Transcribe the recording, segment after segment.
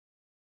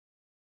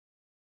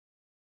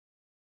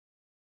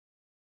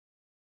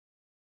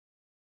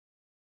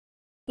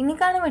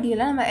இன்னைக்கான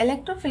வீடியோல நம்ம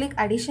எலக்ட்ரோஃபிலிக்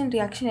அடிஷன்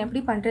ரியாக்ஷன்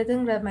எப்படி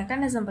பண்றதுங்கற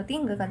மெக்கானிசம் பத்தி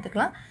இங்க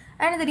கத்துக்கலாம்.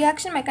 And the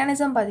reaction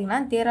mechanism பாத்தீங்கன்னா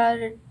there are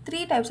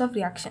 3 types of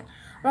reaction.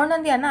 One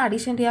வந்து என்ன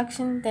addition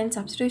reaction, then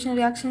substitution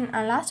reaction,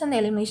 and last வந்து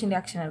elimination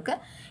reaction இருக்கு.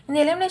 இந்த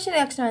elimination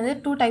reaction வந்து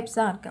 2 types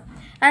தான் இருக்கு.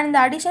 And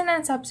the addition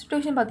and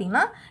substitution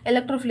பாத்தீங்கன்னா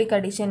electrophilic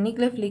addition,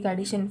 nucleophilic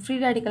addition, free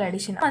radical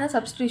addition, அந்த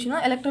substitution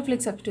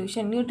electrophilic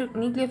substitution,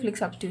 nucleophilic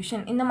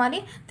substitution இந்த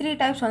மாதிரி 3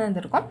 types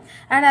வந்து இருக்கும்.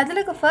 And அதுல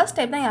இருக்க first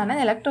type தான் யாருன்னா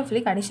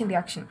electrophilic addition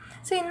reaction.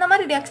 So இந்த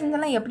மாதிரி reactions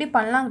எல்லாம் எப்படி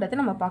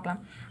பண்ணலாம்ங்கறத நம்ம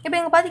பார்க்கலாம். இப்போ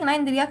இங்க பாத்தீங்கன்னா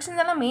இந்த reactions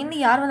எல்லாம் mainly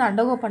யார் வந்து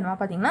undergo பண்ணுவா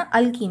பாத்தீங்கன்னா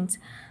alkenes.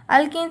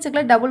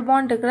 Alkenesக்குள்ள double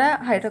bond இருக்கிற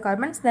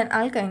hydrocarbons, then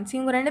alkynes.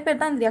 இவங்க ரெண்டு பேர்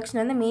தான் இந்த reaction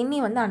வந்து mainly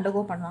வந்து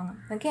undergo பண்ணுவாங்க.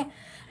 Okay.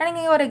 And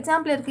இங்க ஒரு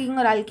example இருக்கு, இங்க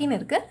ஒரு alkene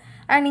இருக்கு.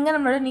 And இங்க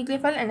நம்மளோட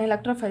nucleophile and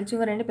electrophile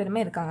இவங்க ரெண்டு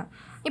பேருமே இருக்காங்க.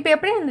 இப்போ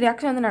எப்படி இந்த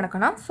reaction வந்து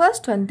நடக்கும்னா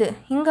first வந்து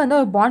இங்க வந்து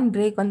ஒரு bond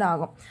break வந்து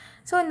ஆகும்.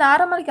 So இந்த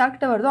ஆரம்பல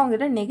கேரக்டர் வருதோ அவங்க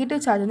கிட்ட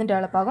நெகட்டிவ் சார்ஜ் வந்து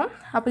டெவலப் ஆகும்.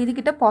 அப்ப இது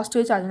கிட்ட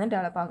பாசிட்டிவ் சார்ஜ் வந்து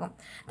டெவலப் ஆகும்.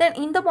 Then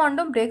இந்த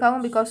பாண்டும் பிரேக்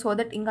ஆகும் because so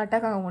that இங்க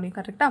அட்டாக் ஆக முடியும்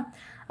கரெக்ட்டா.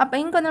 அப்ப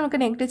இங்க வந்து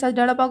நமக்கு நெகட்டிவ் சார்ஜ்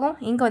டெவலப் ஆகும்,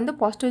 இங்க வந்து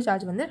பாசிட்டிவ்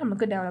சார்ஜ் வந்து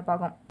நமக்கு டெவலப்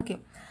ஆகும். ஓகே.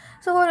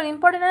 So ஒரு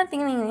இம்பார்ட்டன்ட்டான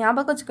திங் நீங்க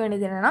ஞாபகம் வச்சுக்க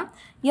வேண்டியது என்னன்னா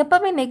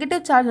எப்பவுமே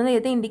நெகட்டிவ் சார்ஜ் வந்து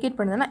எதை இண்டிகேட்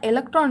பண்ணுதுன்னா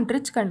electron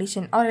rich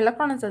condition R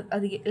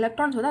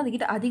electrons வந்து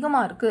அதுகிட்ட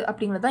அதிகமா இருக்கு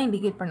அப்படிங்கறத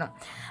இண்டிகேட் பண்ணும்.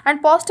 அண்ட்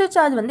பாசிட்டிவ்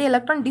சார்ஜ் வந்து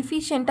எலக்ட்ரான்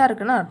டிஃபிஷியன்ட்டா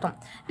இருக்குன்னு அர்த்தம்.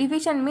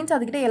 டிஃபிஷியன்ட் மீன்ஸ்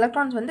அதுகிட்ட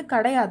எலக்ட்ரான்ஸ் வந்து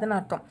கிடையாதுன்னு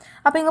அர்த்தம்.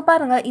 அப்ப இங்க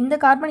பாருங்க இந்த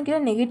கார்பன் கிட்ட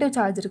நெகட்டிவ்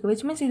சார்ஜ் இருக்கு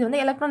which means இது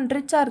வந்து எலக்ட்ரான்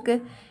ரிச்சா இருக்கு.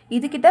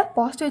 இது கிட்ட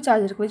பாசிட்டிவ்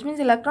சார்ஜ் இருக்கு which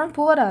means எலக்ட்ரான்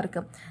புவரா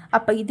இருக்கு.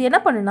 அப்ப இது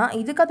என்ன பண்ணுனா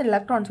இதுக்கு அந்த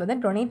எலக்ட்ரான்ஸ் வந்து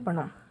டொனேட்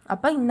பண்ணும்.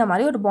 அப்ப இந்த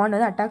மாதிரி ஒரு பாண்ட்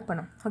வந்து அட்டாக்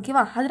பண்ணும்.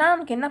 ஓகேவா? அதனால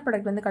நமக்கு என்ன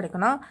ப்ராடக்ட் வந்து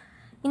கிடைக்கும்னா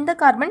இந்த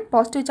கார்பன்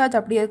பாசிட்டிவ் சார்ஜ்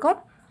அப்படியே இருக்கும்.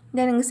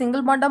 தென் இங்க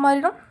சிங்கிள் பாண்டா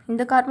மாறிடும்.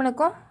 இந்த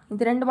கார்பனுக்கும்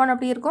இந்த ரெண்டு பாண்ட்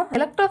அப்படியே இருக்கும்.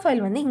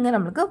 எலக்ட்ரோஃபைல் வந்து இங்க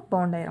நமக்கு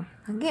பாண்ட் ஆயிடும்.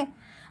 ஓகே.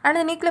 and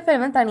the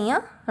நியூக்ளியோஃபைல் வந்து தனியா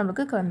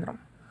நமக்கு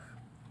கலந்துரும்.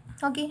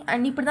 ஓகே.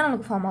 அண்ட் இப்படி தான்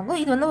நமக்கு ஃபார்ம் ஆகும்.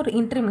 இது வந்து ஒரு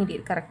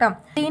இன்டர்மீடியேட் கரெக்ட்டா?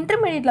 இந்த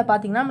இன்டர்மீடியேட்ல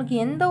பாத்தீங்கன்னா நமக்கு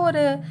எந்த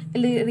ஒரு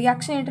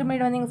ரியாக்ஷன்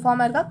இன்டர்மீடியேட் வந்து இங்க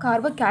ஃபார்ம் ஆயிருக்கா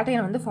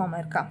கார்போகேட்டைன் வந்து ஃபார்ம்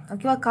ஆயிருக்கா.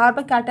 ஓகேவா?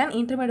 கார்போகேட்டைன்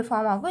இன்டர்மீடியேட்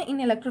ஃபார்ம் ஆகும்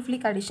இன்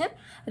எலக்ட்ரோஃபிலிக் அடிஷன்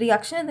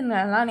ரியாக்ஷன். இது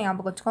நல்லா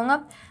ஞாபகம் வச்சுக்கோங்க.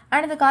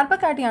 அண்ட் இந்த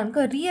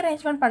கார்போகேட்டைனுக்கு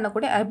ரீஅரேஞ்ச்மென்ட்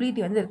பண்ணக்கூடிய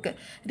எபிலிட்டி வந்து இருக்கு.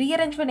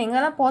 ரீஅரேஞ்ச்மென்ட்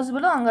எங்கெல்லாம்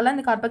பாசிபிளோ அங்கெல்லாம்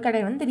இந்த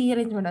கார்போகேட்டைன் வந்து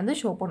ரீஅரேஞ்ச்மென்ட் வந்து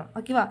ஷோ பண்ணும்.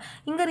 ஓகேவா?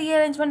 இங்க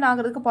ரீஅரேஞ்ச்மென்ட்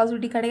ஆகிறதுக்கு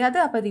பாசிபிலிட்டி கிடையாது.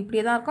 அப்ப இது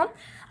இப்படியே தான் இருக்கும்.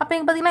 அப்ப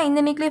இங்க பாத்தீங்கன்னா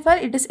இந்த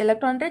nucleophile it is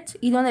electron rich,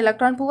 இது வந்து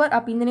எலக்ட்ரான் புவர்.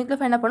 அப்ப இந்த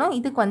நியூக்ளியோஃபைல் என்ன பண்ணும்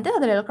இதுக்கு வந்து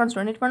அதில் எலக்ட்ரான்ஸ்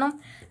டொனேட் பண்ணும்.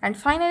 அண்ட்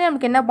ஃபைனலி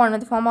நமக்கு என்ன பாண்ட்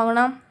வந்து ஃபார்ம்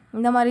ஆகும்னா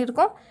இந்த மாதிரி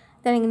இருக்கும்.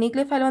 தென் இங்கே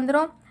நியூக்ளியோஃபைல்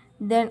வந்துடும்.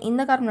 தென்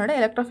இந்த கார்பனோட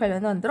எலக்ட்ரோஃபைல்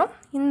வந்து வந்துடும்.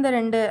 இந்த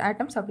ரெண்டு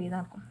ஆட்டம்ஸ் அப்படியே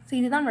தான் இருக்கும். ஸோ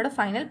இதுதான் நம்மளோட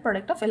final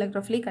product of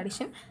electrophilic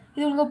addition.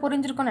 இது உங்களுக்கு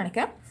புரிஞ்சிருக்கும்னு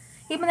நினைக்கிறேன்.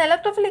 இப்போ இந்த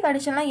எலக்ட்ரோஃபிலிக்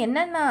அடிஷன்லாம்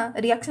என்னென்ன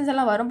ரியாக்ஷன்ஸ்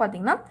எல்லாம் வரும்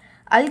பார்த்தீங்கன்னா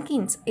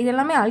அல்கீன்ஸ், இது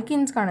எல்லாமே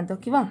அல்கீன்ஸ்க்கானது.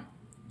 ஓகேவா?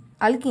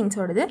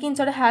 அல்கீன்ஸோடது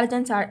கீன்ஸோட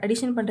ஹாலஜன்ஸ்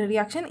அடிஷன் பண்ணுற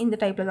ரியாக்ஷன் இந்த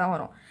டைப்பில் தான்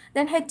வரும்.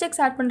 தென் HX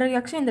ஆட் பண்ணுற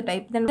ரியாக்ஷன் இந்த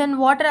டைப். தென்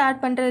வாட்டர் ஆட்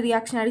பண்ணுற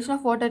reaction addition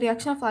of water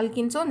reaction of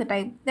அல்கீன்ஸும் இந்த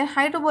டைப். தென்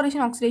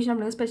ஹைட்ரோபோரேஷன் ஆக்சிடேஷன்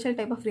அப்படிங்கிற ஸ்பெஷல்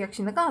டைப் ஆஃப்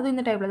ரியாக்ஷன் இருக்குது, அதுவும்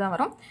இந்த டைப்பில் தான்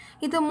வரும்.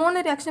 இது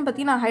 3 ரியாக்ஷன்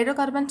பற்றி நான்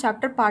ஹைட்ரோகார்பன்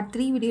சாப்டர் பார்ட்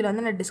 3 வீடியோவில்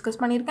வந்து நான் டிஸ்கஸ்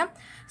பண்ணியிருக்கேன்.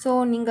 ஸோ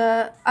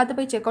நீங்கள் அதை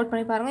போய் செக் அவுட்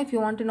பண்ணி பாருங்கள் if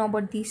you want to know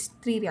about these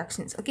 3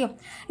 reactions. Okay.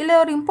 இல்லை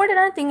ஒரு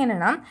இம்பார்ட்டண்டான திங்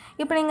என்னென்னா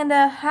இப்போ நீங்கள் இந்த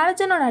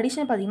ஹாலஜனோட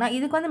அடிஷன் பார்த்தீங்கன்னா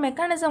இதுக்கு வந்து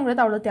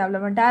மெக்கானிசம்ங்கிறது அவ்வளோ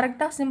தேவையில்லை.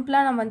 டேரெக்டாக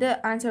சிம்பிளாக நம்ம வந்து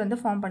ஆன்சர் வந்து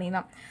ஃபார்ம்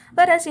பண்ணிடலாம்.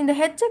 வேறஸ் இந்த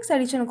HX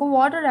அடிஷனுக்கும்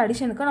வாட்டர்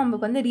அடிஷனுக்கும்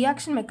நமக்கு வந்து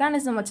ரியாக்ஷன்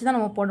மெக்கானிசம் வச்சு தான்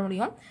நம்ம போட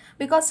முடியும்.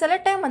 பிகாஸ் சில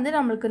டைம் வந்து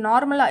நம்மளுக்கு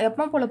நார்மலாக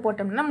எப்போ போல்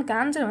போட்டோம்னா நமக்கு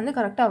ஆன்சர் வந்து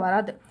கரெக்டாக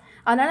வராது.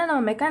 அதனால்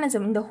நம்ம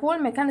மெக்கானிசம் இந்த ஹோல்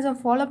மெக்கானிசம்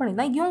ஃபாலோ பண்ணி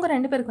தான் இவங்க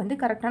ரெண்டு பேருக்கு வந்து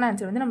கரெக்டான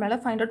ஆன்சர் வந்து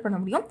நம்மளால் ஃபைண்ட் அவுட் பண்ண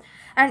முடியும்.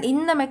 அண்ட்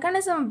இந்த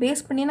மெக்கானிசம்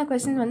பேஸ் பண்ணின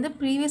கொஸ்டின்ஸ் வந்து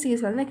ப்ரீவியஸ்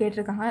இயர்ஸ் வந்து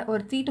கேட்டிருக்காங்க.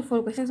 ஒரு 3 to 4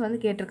 கொஸ்டின்ஸ் வந்து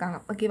கேட்டிருக்காங்க.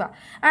 ஓகேவா?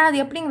 அண்ட் அது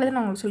எப்படிங்கிறது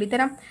நான் உங்களுக்கு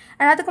சொல்லித்தரேன்.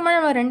 அண்ட் அதுக்கு முன்னாடி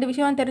நம்ம 2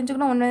 விஷயம்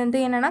தெரிஞ்சுக்கணும். ஒன்று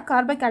வந்து என்னென்னா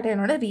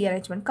கார்போகேட்டைனோட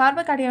ரீஅரேஞ்ச்மெண்ட்.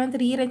 கார்போகேட்டைன்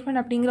வந்து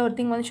ரீஅரேஞ்ச்மெண்ட் அப்படிங்கிற ஒரு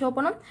திங் வந்து ஷோ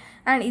பண்ணும்.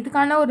 அண்ட்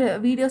இதுக்கான ஒரு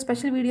வீடியோ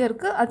ஸ்பெஷல் வீடியோ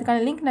இருக்குது, அதுக்கான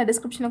லிங்க் நான்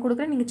டிஸ்கிரிப்ஷனில்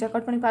கொடுக்குறேன், நீங்கள் செக்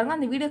அவுட் பண்ணி பாருங்கள்.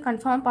 அந்த வீடியோ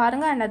கன்ஃபார்ம்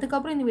பாருங்கள். அண்ட்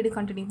அதுக்கப்புறம் இந்த வீடியோ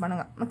கண்டினியூ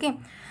பண்ணுங்கள். ஓகே.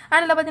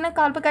 அண்ட் இதில் பார்த்தீங்கன்னா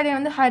கார்போகேட்டைன்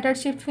வந்து ஹைட்ரேட்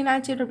ஷிஃப்ட், ஃபினால்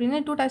ஷிஃப்ட் அப்படின்னு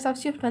 2 types ஆஃப்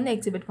ஷிஃப்ட் வந்து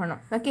எக்ஸிபிட்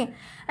பண்ணும். ஓகே.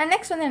 அண்ட்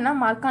நெக்ஸ்ட் வந்து என்ன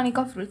மார்கானிக்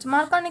ஆஃப் ரூல்ஸ்.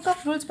 மார்கானிக்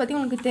ஆஃப் ரூல்ஸ் பற்றி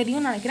உங்களுக்கு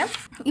தெரியும்னு நினைக்கிறேன்.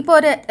 இப்போ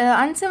ஒரு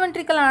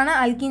அன்சிமெட்ரிக்கலான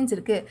அல்கீன்ஸ்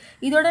இருக்குது,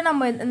 இதோட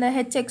நம்ம இந்த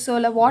HXO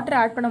இல்லை வாட்டர்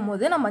ஆட்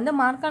பண்ணும்போது நம்ம வந்து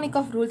மார்கானிக்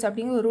ஆஃப் ரூல்ஸ்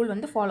அப்படிங்கிற ஒரு ரூல்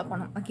வந்து ஃபாலோ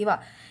பண்ணணும். ஓகேவா?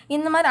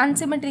 இந்த மாதிரி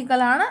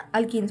அன்சிமெட்ரிக்கலான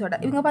அல்கீன்ஸோட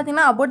இவங்க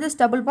பார்த்தீங்கன்னா அபவுட் திஸ்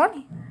டபுள் பாண்ட்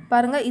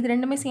பாருங்கள், இது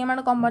ரெண்டுமே சேமான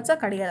காம்பவுண்ட்ஸாக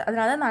கிடையாது.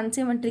 அதனால தான்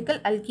அன்சிமெட்ரிக்கல்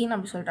அல்கீன்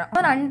அப்படி சொல்கிறாங்க.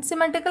 ஒரு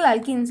அன்சிமெட்ரிக்கல்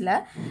அல்கீன்ஸில்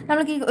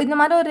நம்மளுக்கு இந்த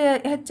மாதிரி ஒரு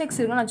HX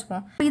இருக்குன்னு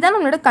வச்சுப்போம். இதான்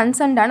நம்மளோட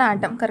கன்சர்ன்டான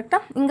ஆட்டம்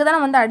கரெக்டாக. இங்கே தான்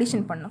நம்ம வந்து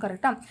அடிஷன் பண்ணணும்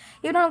கரெக்டாக.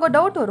 இப்போ நமக்கு ஒரு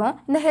டவுட் வரும்,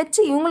 இந்த H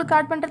இவங்களுக்கு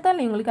ஆட் பண்ணுறதா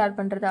இல்லை இவங்களுக்கு ஆட்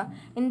பண்ணுறதா,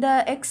 இந்த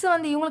X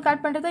வந்து இவங்களுக்கு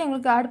ஆட் பண்ணுறதா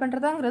இவங்களுக்கு ஆட்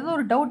பண்ணுறதாங்கிறது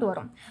ஒரு டவுட்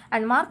வரும்.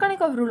 அண்ட்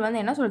மார்கானிக் ஆஃப் ரூல்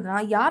வந்து என்ன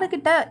சொல்கிறதுனா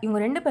யாருக்கிட்ட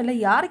இவங்க ரெண்டு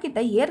பேரில்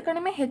யாருக்கிட்ட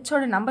ஏற்கனவே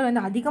ஹெச்சோட நம்பர்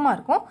வந்து அதிகமாக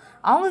இருக்கும்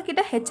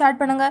அவங்கக்கிட்ட H ஆட்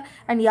பண்ணுங்க.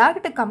 அண்ட்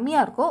யார்கிட்ட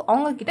கம்மியாக இருக்கோ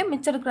அவங்கக்கிட்ட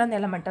மிச்சம் இருக்கிற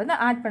அந்த எலமெண்ட் வந்து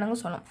ஆட் பண்ணுங்க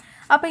சொல்லணும்.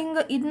 அப்போ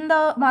இங்கே இந்த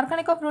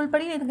மார்கானிக் ஆஃப் ரூல்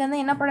படி இதுக்கு வந்து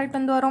என்ன ப்ராடக்ட்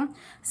வந்து வரும்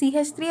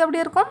CH3 அப்படி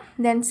இருக்கும்,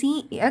 தென்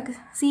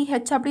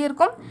CH அப்படியே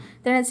இருக்கும்,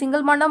 தென்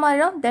சிங்கிள் பாண்டாக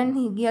மாறிடும், தென்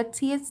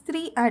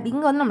CH3 அண்ட்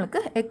இங்கே வந்து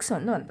நம்மளுக்கு X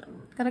வந்து வந்துடும்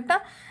கரெக்டாக.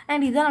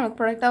 அண்ட் இதுதான் நமக்கு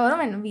ப்ராடக்டாக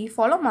வரும். And we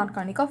follow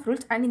மார்கானிக் of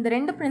rules. And இந்த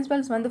 2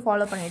 பிரின்சிபல்ஸ் வந்து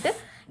ஃபாலோ பண்ணிவிட்டு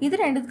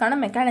இது ரெண்டுத்துக்கான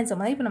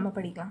மெக்கானிசம் வந்து இப்போ நம்ம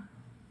படிக்கலாம்.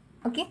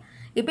 ஓகே.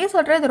 இப்போயே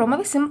சொல்கிறேன், இது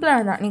ரொம்பவே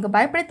சிம்பிளானது தான். நீங்கள்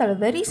பயப்பட தேவை,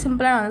 வெரி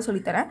சிம்பிளாக நான்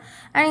சொல்லித்தரேன்.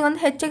 அண்ட் நீங்கள்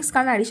வந்து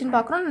ஹெச்எக்ஸ்க்கான அடிஷன்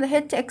பார்க்குறோம். இந்த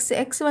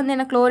ஹெச் வந்து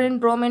என்ன குளோரின்,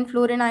 ப்ரோமின்,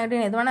 ஃப்ளூரின்,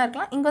 அயோடின் எது வேணா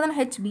இருக்கலாம். இங்கே வந்து நான்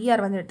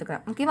ஹெச்பிஆர் வந்து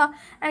எடுத்துக்கிறேன். ஓகேவா?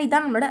 அண்ட்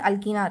இதான் நம்மளோட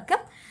அல்கீனாக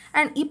இருக்குது.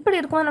 அண்ட் இப்படி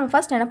இருக்கும்போது நம்ம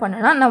ஃபஸ்ட் என்ன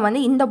பண்ணணும்னா, நான்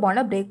வந்து இந்த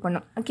பாண்டை பிரேக்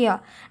பண்ணும். ஓகேவா?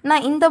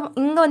 நான் இங்கே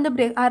வந்து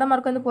அரை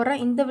மார்க் வந்து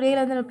போடுறேன். இந்த வேல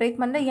வந்து நான் பிரேக்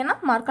பண்ணுறேன். ஏன்னா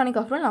மார்க்கானிக்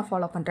ஆஃப் ரூல் நான்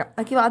ஃபாலோ பண்ணுறேன்.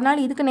 ஓகேவா?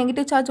 அதனால் இதுக்கு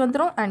நெகட்டிவ் சார்ஜ்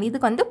வந்துடும் அண்ட்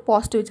இதுக்கு வந்து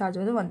பாசிட்டிவ் சார்ஜ்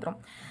வந்து வந்துடும்.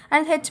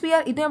 அண்ட்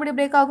ஹெச்பிஆர் இதுவும் எப்படி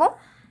பிரேக் ஆகும்?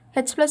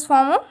 ஹெச் ப்ளஸ்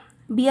ஃபார்மும்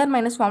பிஆர்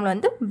மைனஸ் ஃபார்மில்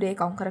வந்து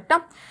பிரேக் ஆகும்.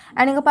 கரெக்டாக?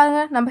 அண்ட் இங்கே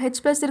பாருங்கள், நம்ம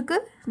ஹெச் ப்ளஸ்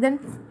இருக்குது, தென்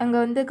அங்கே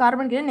வந்து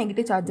கார்பன் கீழே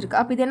நெகட்டிவ் சார்ஜ் இருக்குது.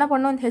 அப்போ இது என்ன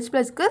பண்ணும்? இந்த ஹெச்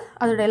ப்ளஸ்க்கு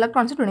அதோட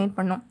எலக்ட்ரான்ஸை டொனேட்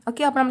பண்ணும்.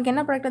 ஓகே, அப்போ நமக்கு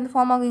என்ன ப்ராடக்ட் வந்து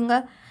ஃபார்ம் ஆகும்? இங்கே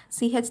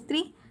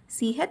CH3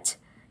 CH,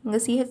 இங்கே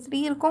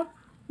CH3 இருக்கும்,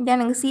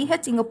 தென் இங்கே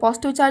CH, இங்கே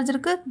பாசிட்டிவ் சார்ஜ்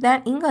இருக்குது,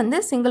 தென் இங்கே வந்து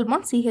சிங்கிள்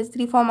பாண்ட்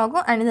CH3 ஃபார்ம்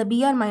ஆகும் அண்ட் இந்த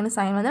பிஆர் மைனஸ்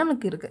சைன் வந்து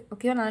நமக்கு இருக்குது.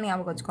 ஓகேவா? நல்லா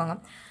ஞாபகம் வச்சுக்கோங்க.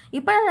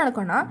 இப்போ என்ன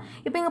நடக்கும்னா,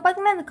 இப்போ இங்கே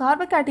பார்த்தீங்கன்னா இந்த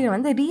கார்போகேட்டைன்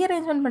வந்து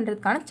ரீஅரேஞ்ச்மெண்ட்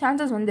பண்ணுறதுக்கான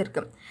சான்சஸ் வந்து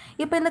இருக்குது.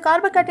 இப்போ இந்த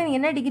கார்போகேட்டைன்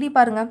என்ன டிகிரி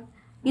பாருங்கள்,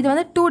 இது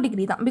வந்து 2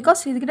 டிகிரி தான்.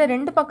 பிகாஸ் இதுக்கிட்ட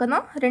 2 பக்கம்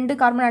தான் 2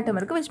 கார்பன் ஆட்டம்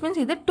இருக்குது, விச்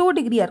மீன்ஸ் இது 2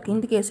 டிகிரியாக இருக்குது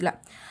இந்த கேஸில்.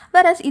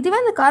 வேற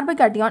இதுவே இந்த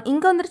கார்போகேட்டைன்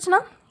இங்கே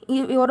வந்துருச்சுன்னா,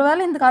 ஒரு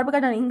வேளை இந்த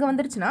கார்போகேட்டைன் இங்கே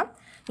வந்துருச்சுன்னா,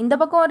 இந்த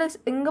பக்கம் ஒரு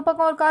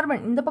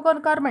கார்பன், இந்த பக்கம்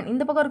ஒரு கார்பன்,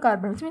 இந்த பக்கம் ஒரு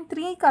கார்பன், விச் மீன்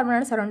 3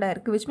 கார்பனோட சரௌண்டாக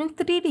இருக்குது, விச் மீன்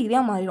 3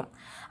 டிகிரியாக மாறிடும்.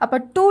 அப்போ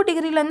 2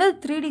 டிகிரிலேருந்து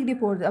 3 டிகிரி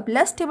போகுது. அப்போ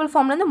லெஸ் ஸ்டேபிள்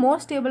ஃபார்ம்லேருந்து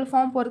மோர் ஸ்டேபிள்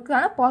ஃபார்ம்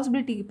போகிறதுக்கான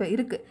பாசிபிலிட்டி இப்போ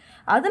இருக்குது.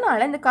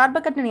 அதனால இந்த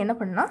கார்போகேட்டைன் என்ன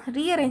பண்ணுன்னா,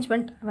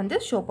 ரீஅரேஞ்ச்மெண்ட் வந்து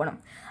ஷோ பண்ணும்.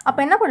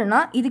 அப்போ என்ன பண்ணுன்னா,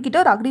 இதுக்கிட்ட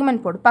ஒரு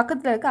அக்ரிமெண்ட் போடும்,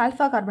 பக்கத்தில் இருக்க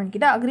ஆல்ஃபா கார்பன்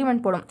கிட்ட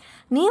அக்ரிமெண்ட் போடும்.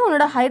 நீ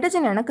உன்னோட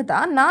ஹைட்ரஜன் எனக்கு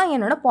தான், நான்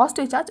என்னோட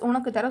பாசிட்டிவ் சார்ஜ்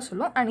உனக்கு தர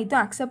சொல்லும் அண்ட்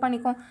இதுவும் அக்செப்ட்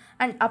பண்ணிக்கும்.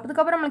 அண்ட்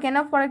அதுக்கப்புறம் நம்மளுக்கு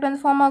என்ன ப்ராடக்ட்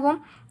வந்து ஃபார்ம் ஆகும்?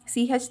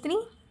 CH3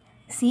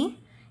 C,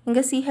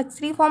 இங்கே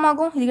CH3 ஃபார்ம்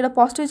ஆகும், இதுக்கிட்ட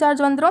பாசிட்டிவ்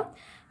சார்ஜ் வந்துடும்.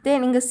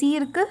 தென் இங்கே C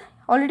இருக்குது,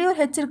 ஆல்ரெடி ஒரு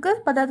ஹெச் இருக்குது,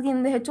 பத்தாவதுக்கு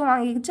இந்த ஹெச்சும்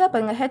வாங்கிக்கிச்சு, அப்போ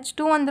இங்கே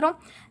H2 வந்துடும்,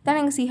 தென்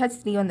இங்கே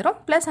CH3 வந்துடும்,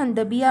 ப்ளஸ்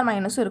அந்த பிஆர்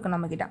மைனஸும் இருக்குது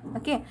நம்மக்கிட்ட.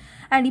 ஓகே,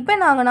 அண்ட் இப்போ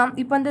என்ன ஆகுனா,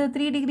 இப்போ வந்து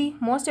 3 degree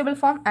more stable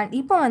form and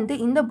இப்போ வந்து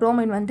இந்த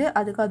ப்ரோமைன் வந்து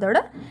அதுக்கு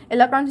அதோட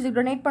எலக்ட்ரான்ஸ்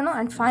டொனேட் பண்ணும்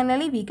and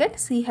finally we get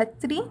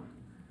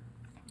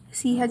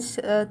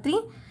CH3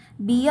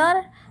 BR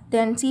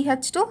then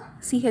CH2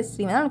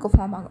 CH3 வந்து நமக்கு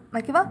ஃபார்ம் ஆகும்.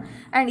 ஓகேவா?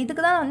 அண்ட்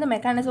இதுக்கு தான் வந்து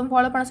மெக்கானிசம்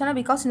ஃபாலோ பண்ண சொன்னால்,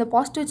 பிகாஸ் இந்த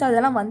பாசிட்டிவ் சார்ஜ்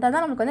எல்லாம் வந்தால்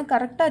தான் நமக்கு வந்து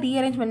கரெக்டாக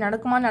ரீஅரேஞ்ச்மெண்ட்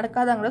நடக்குமா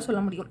நடக்காதாங்கிறத சொல்ல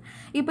முடியும்.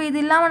 இப்போ இது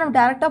இல்லாமல் நம்ம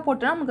டேரெக்டாக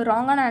போட்டோம்னா நமக்கு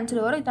ராங்கான ஆன்சர்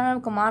வரும், இதனால்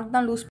நமக்கு மார்க்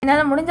தான் லூஸ்.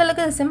 என்னால் முடிஞ்ச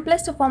அளவுக்கு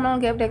சிம்பிளஸ்ட் ஃபார்மில்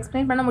நமக்கு எப்படி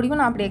எக்ஸ்பிளைன் பண்ண முடியும்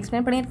நான் அப்படி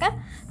எக்ஸ்பிளைன் பண்ணியிருக்கேன்.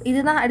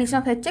 இதுதான் அடிஷன்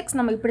ஆஃப் HX,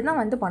 நம்ம இப்படி தான்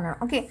வந்து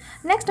பண்ணணும். ஓகே,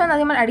 நெக்ஸ்ட் வந்து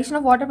அதே மாதிரி அடிஷன்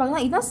ஆஃப் வாட்டர்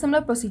பார்க்கலாம். இதுதான்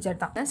சிமிலர் ப்ரொசீஜர்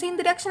தான். ஸோ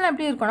இந்த ரியாக்ஷன்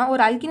எப்படி இருக்கும்னா,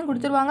 ஒரு அல்கின்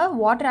கொடுத்துருவாங்க,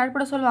 வாட்டர் ஆட்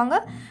பண்ண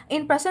சொல்லுவாங்க,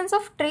 இன் presence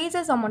of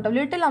traces amount of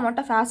little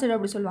amount of acid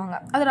அப்படி சொல்லுவாங்க.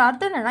 அதோட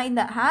அர்த்தம் என்னன்னா,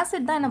 இந்த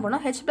ஆசிட் தான் என்ன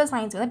பண்ணும், H+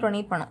 அயன்ஸ் வந்து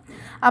டொனேட் பண்ணும்.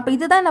 அப்போ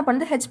இதுதான் என்ன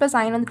பண்ணுது, H+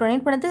 அயன் வந்து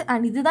டொனேட் பண்ணுது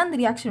அண்ட் இதுதான் இந்த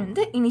ரியாக்ஷன்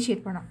வந்து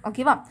இனிஷியேட் பண்ணும்.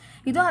 ஓகேவா?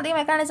 இதுவும் அதே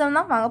மெக்கானிசம்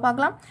தான், வாங்க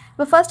பார்க்கலாம்.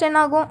 இப்போ ஃபர்ஸ்ட்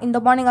என்ன ஆகும், இந்த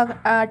பாண்டிங்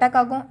அட்டாக்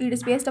ஆகும், it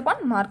is based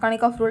upon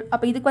மார்க்கானிக் of rule.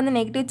 அப்போ இதுக்கு வந்து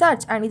நெகட்டிவ்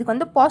சார்ஜ் அண்ட் இதுக்கு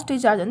வந்து பாசிட்டிவ்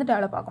சார்ஜ் வந்து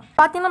டெவலப் ஆகும்.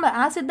 பார்த்தீங்கன்னா நம்ம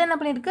ஆசிட் தான் என்ன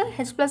பண்ணியிருக்கு,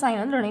 H+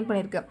 அயன் வந்து டொனேட்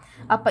பண்ணியிருக்கு.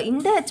 அப்போ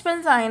இந்த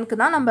H+ அயனுக்கு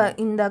தான் நம்ம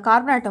இந்த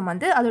கார்பன் ஆட்டம்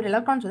வந்து அதோட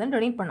எலக்ட்ரான்ஸ் வந்து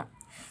டொனேட் பண்ணும்.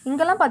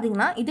 இங்கெல்லாம்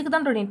பார்த்தீங்கன்னா இதுக்கு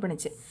தான் டொனேட்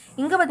பண்ணிச்சு.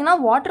 இங்கே பார்த்தீங்கன்னா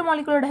வாட்டர்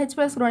மாலிகுலோட H+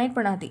 டொனேட்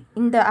பண்ணாது,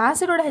 இந்த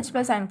ஆசிடோட H+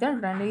 அயனுக்கு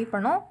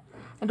தான்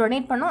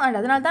டொனேட் பண்ணும் அண்ட்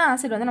அதனால தான்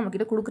ஆசிட் வந்து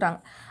நம்மக்கிட்ட கொடுக்குறாங்க.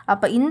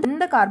 அப்போ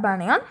இந்த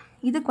கார்பன் அயான்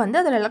இதுக்கு வந்து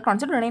அதில்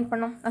எலக்ட்ரான்ஸை டொனேட்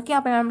பண்ணும். ஓகே,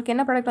 அப்போ நமக்கு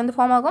என்ன ப்ராடக்ட் வந்து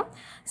ஃபார்ம் ஆகும்,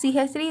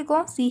 CH3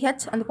 இருக்கும்,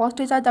 CH அந்த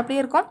பாசிட்டிவ் சார்ஜ்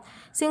அப்படியே இருக்கும்,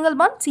 சிங்கிள்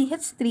பாண்ட்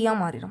CH3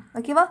 மாறிடும்.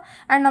 ஓகேவா?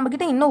 அண்ட்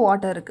நம்மக்கிட்ட இன்னும்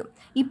வாட்டர் இருக்குது.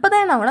 இப்போ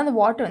தான் என்ன ஆகும்னா, அந்த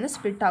வாட்டர் வந்து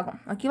ஸ்ப்ளிட் ஆகும்.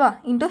 ஓகேவா?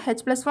 Into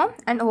H+ form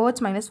and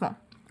OH- form.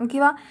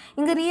 ஓகேவா?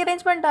 இங்கே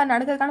ரீஅரேஞ்ச்மெண்ட்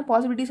நடக்கிறதுக்கான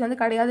பாசிபிலிட்டிஸ் வந்து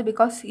கிடையாது,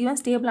 பிகாஸ் ஈவன்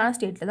ஸ்டேபிளான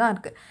ஸ்டேட்டில் தான்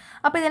இருக்குது.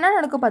 அப்போ இது என்ன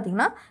நடக்கும்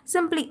பார்த்தீங்கன்னா,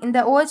 சிம்பிளி இந்த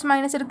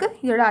OH- இருக்குது,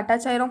 இதோட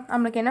அட்டாச் ஆயிரும்.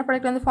 நம்மளுக்கு என்ன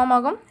ப்ராடக்ட் வந்து ஃபார்ம்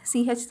ஆகும்,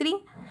 CH3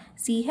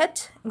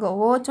 CH, இங்கே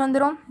OH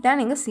வந்துடும்,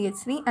 தென் இங்கே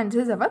CH3 and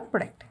this is our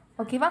product.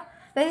 ஓகேவா?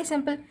 Very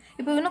simple.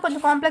 இப்போ இன்னும்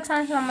கொஞ்சம்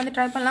காம்ப்ளெக்ஸான நம்ம வந்து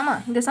ட்ரை பண்ணலாமா?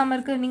 இந்த சம்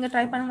இருக்குது, நீங்கள்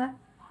ட்ரை பண்ணுங்கள்.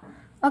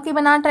 ஓகே,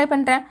 இப்போ நான் ட்ரை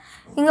பண்ணுறேன்.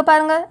 இங்கே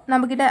பாருங்கள்,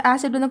 நம்மக்கிட்ட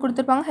ஆசிட் வந்து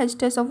கொடுத்துருப்பாங்க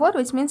H2SO4,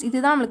 விச் மீன்ஸ்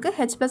இதுதான் நம்மளுக்கு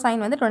H+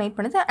 அயன் வந்து டொனேட்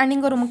பண்ணுது. அண்ட்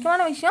இங்கே ஒரு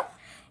முக்கியமான விஷயம்,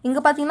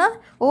 இங்கே பார்த்தீங்கன்னா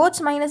OH-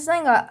 தான்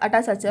இங்கே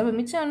அட்டாச் ஆச்சு. அப்போ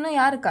மிச்சம் இன்னும்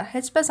யார் இருக்கா,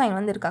 H+ அயன்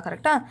வந்து இருக்கா.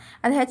 கரெக்டாக?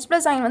 அந்த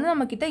H+ அயன் வந்து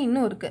நம்மக்கிட்ட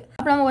இன்னும் இருக்குது.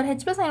 அப்போ நம்ம ஒரு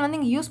H+ அயன் வந்து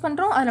இங்கே யூஸ்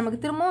பண்ணுறோம், அது நமக்கு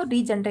திரும்பவும்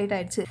ரீஜென்ரேட்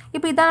ஆகிடுச்சு.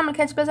 இப்போ இதான்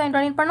நமக்கு H+ அயன்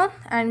டொனேட் பண்ணும்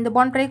அண்ட் இந்த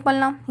பாண்ட் பிரேக்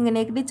பண்ணலாம். இங்கே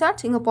நெகட்டிவ்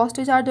சார்ஜ், இங்கே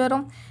பாசிட்டிவ் சார்ஜ்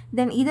வரும்,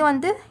 தென் இது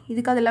வந்து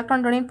இதுக்கு அது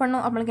எலக்ட்ரான் டொனேட்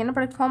பண்ணும். நம்மளுக்கு என்ன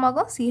ப்ராடக்ட் ஃபார்ம்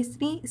ஆகும்,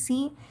 CH3 C,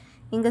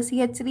 இங்கே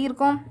CH3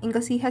 இருக்கும், இங்கே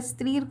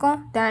CH3 இருக்கும்,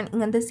 தென்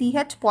இங்கே இந்த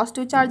CH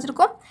பாசிட்டிவ் சார்ஜ்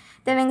இருக்கும்,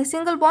 தென் இங்கே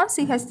சிங்கிள் பாண்ட்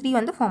CH3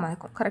 வந்து ஃபார்ம்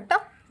ஆகிருக்கும்.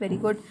 கரெக்டாக? Very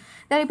good.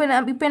 தென் இப்போ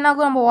என்ன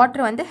ஆகும், நம்ம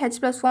வாட்டர் வந்து H+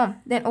 ஃபார்ம்,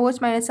 தென்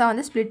OH-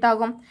 வந்து ஸ்ப்ளிட்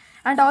ஆகும்.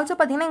 அண்ட் ஆல்சோ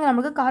பார்த்தீங்கன்னா இங்கே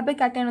நமக்கு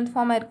கார்போகேட்டைன் வந்து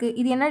ஃபார்ம் ஆயிருக்கு.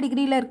 இது என்ன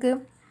டிகிரியில்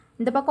இருக்குது,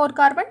 இந்த பக்கம் ஒரு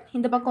கார்பன்,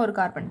 இந்த பக்கம் ஒரு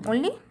கார்பன்,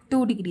 ஒன்லி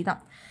 2 டிகிரி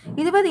தான்.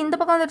 இது பார்த்து இந்த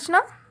பக்கம்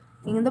வந்துருச்சுன்னா,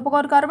 இந்த பக்கம்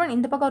ஒரு கார்பன்,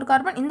 இந்த பக்கம் ஒரு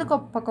கார்பன், இந்த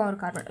பக்கம் ஒரு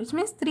கார்பன், விச்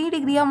மீன்ஸ் 3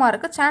 டிகிரியாக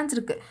மாறக்க சான்ஸ்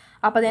இருக்குது.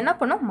 அப்போ அது என்ன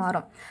பண்ணும்,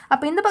 மாறும்.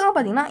 அப்போ இந்த பக்கம்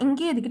பார்த்தீங்கன்னா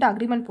இங்கேயே இதுக்கிட்ட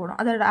அக்ரிமெண்ட் போடும்,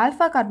 அதோட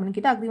ஆல்ஃபா கார்பன்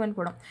கிட்ட அக்ரிமெண்ட்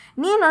போடும்.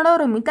 நீ என்னோட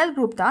ஒரு மித்தல்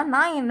குரூப் தான்,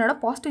 நான் என்னோட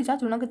பாசிட்டிவ்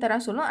சார்ஜ் உனக்கு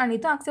தரேன் சொல்லும் அண்ட்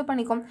இதுவும் அக்செப்ட்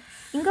பண்ணிக்கும்.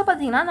 இங்கே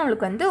பார்த்தீங்கன்னா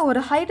நம்மளுக்கு வந்து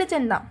ஒரு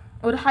ஹைட்ரஜன் தான்,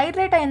 ஒரு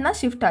ஹைட்ரேட் அயன் தான்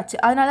ஷிஃப்ட்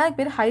ஆச்சு, அதனால தான்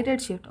பேர்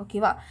ஹைட்ரேட் ஷிஃப்ட்.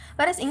 ஓகேவா?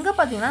 வேற இங்கே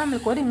பார்த்தீங்கன்னா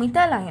நம்மளுக்கு ஒரு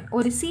மித்தால் அயன்,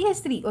 ஒரு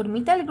CH3 ஒரு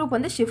மித்தால் குரூப்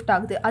வந்து ஷிஃப்ட்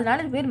ஆகுது,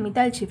 அதனால இது பேர்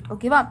மித்தால் ஷிஃப்ட்.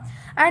 ஓகேவா?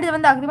 அண்ட் இது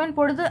வந்து அக்ரிமெண்ட்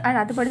போடுது அண்ட்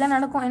அதுபடி தான்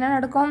நடக்கும். என்ன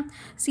நடக்கும்?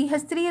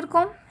 CH3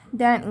 இருக்கும்,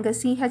 தென் இங்கே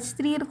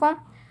CH3 இருக்கும்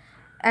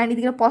அண்ட்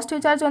இதுக்கிட்ட பாசிட்டிவ்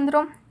சார்ஜ்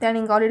வந்துடும். தென்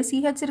இங்கே ஆல்ரெடி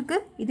CH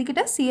இருக்குது,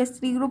 இதுக்கிட்ட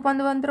CH3 குரூப்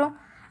வந்துடும்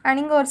அண்ட்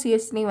இங்கே ஒரு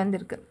CH3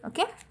 வந்துருக்கு.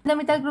 ஓகே, இந்த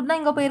மித்தால் குரூப்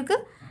தான் இங்கே போயிருக்கு,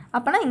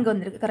 அப்போனா இங்கே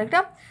வந்துருக்கு.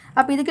 கரெக்டாக?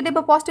 அப்போ இதுக்கிட்ட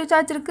இப்போ பாசிட்டிவ்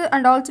சார்ஜ் இருக்குது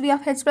and also V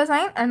off H+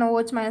 iron and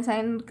OH-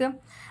 iron இருக்குது.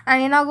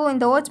 அண்ட் என்னாகும்?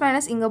 இந்த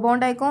OH- இங்கே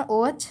பாண்ட் ஆகிக்கும்,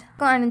 OH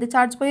அண்ட் இந்த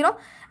சார்ஜ் போயிடும்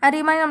அண்ட்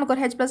ரிமைனிங் நமக்கு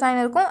ஒரு H+ அயன்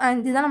இருக்கும் அண்ட்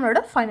இதுதான் நம்மளோட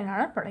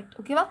ஃபைனலான ப்ராடக்ட்.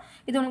 ஓகேவா?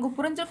 இது உங்களுக்கு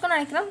புரிஞ்சிருக்குன்னு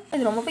நினைக்கிறேன்.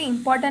 இது ரொம்பவே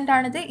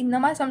இம்பார்ட்டண்ட்டானது. இந்த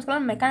மாதிரி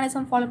சம்ஸ்க்கெல்லாம்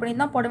மெக்கானிசம் ஃபாலோ பண்ணி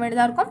தான் போட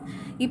வேண்டியதாக இருக்கும்.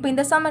 இப்போ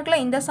இந்த சம் இருக்குல்ல,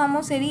 இந்த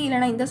சம்மும் சரி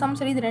இல்லைனா இந்த சம்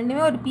சரி, இது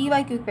ரெண்டுமே ஒரு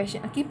PYQ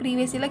கொஷின். ஓகே,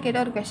 ப்ரீவியஸில் கேட்ட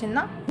ஒரு கொஷின்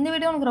தான். இந்த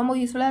வீடியோ உங்களுக்கு ரொம்ப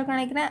யூஸ்ஃபுல்லாக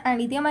இருக்குன்னு நினைக்கிறேன் அண்ட்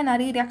இதே மாதிரி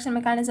நிறைய ரியாக்ஷன்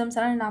மெக்கானிசம்ஸ்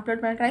எல்லாம் நான்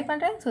அப்லோட் பண்ண ட்ரை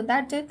பண்ணுறேன். So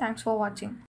that's it. Thanks for வாட்சிங்.